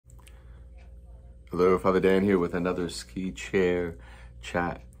Hello, Father Dan here with another ski chair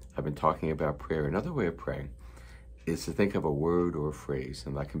chat. I've been talking about prayer. Another way of praying is to think of a word or a phrase,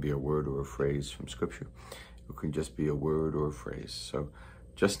 and that can be a word or a phrase from Scripture. It can just be a word or a phrase. So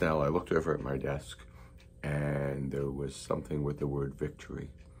just now I looked over at my desk and there was something with the word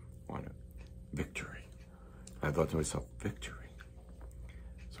victory on it. Victory. I thought to myself, victory.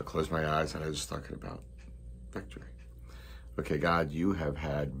 So I closed my eyes and I was talking about victory. Okay, God, you have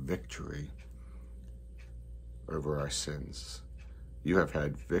had victory over our sins. You have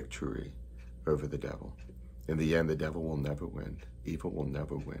had victory over the devil. In the end, the devil will never win. Evil will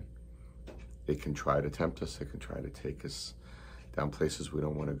never win. It can try to tempt us. It can try to take us down places we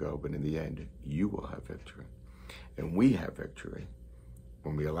don't want to go. But in the end, you will have victory. And we have victory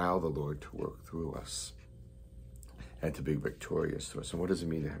when we allow the Lord to work through us and to be victorious to us. And what does it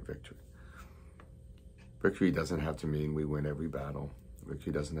mean to have victory? Victory doesn't have to mean we win every battle.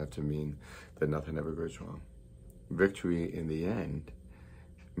 Victory doesn't have to mean that nothing ever goes wrong. Victory in the end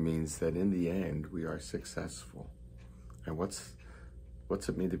means that in the end we are successful. And what's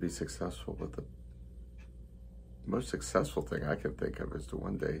it mean to be successful? But the most successful thing I can think of is to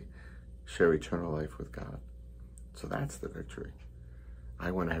one day share eternal life with God. So that's the victory.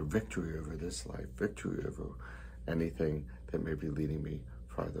 I want to have victory over this life, victory over anything that may be leading me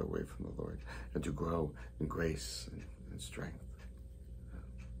farther away from the Lord, and to grow in grace and strength.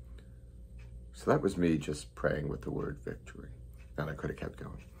 So that was me just praying with the word victory. And I could have kept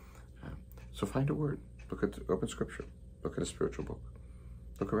going. So find a word. Open Scripture. Look at a spiritual book.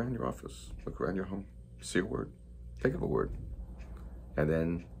 Look around your office. Look around your home. See a word. Think of a word. And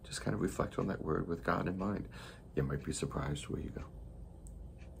then just kind of reflect on that word with God in mind. You might be surprised where you go.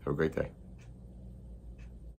 Have a great day.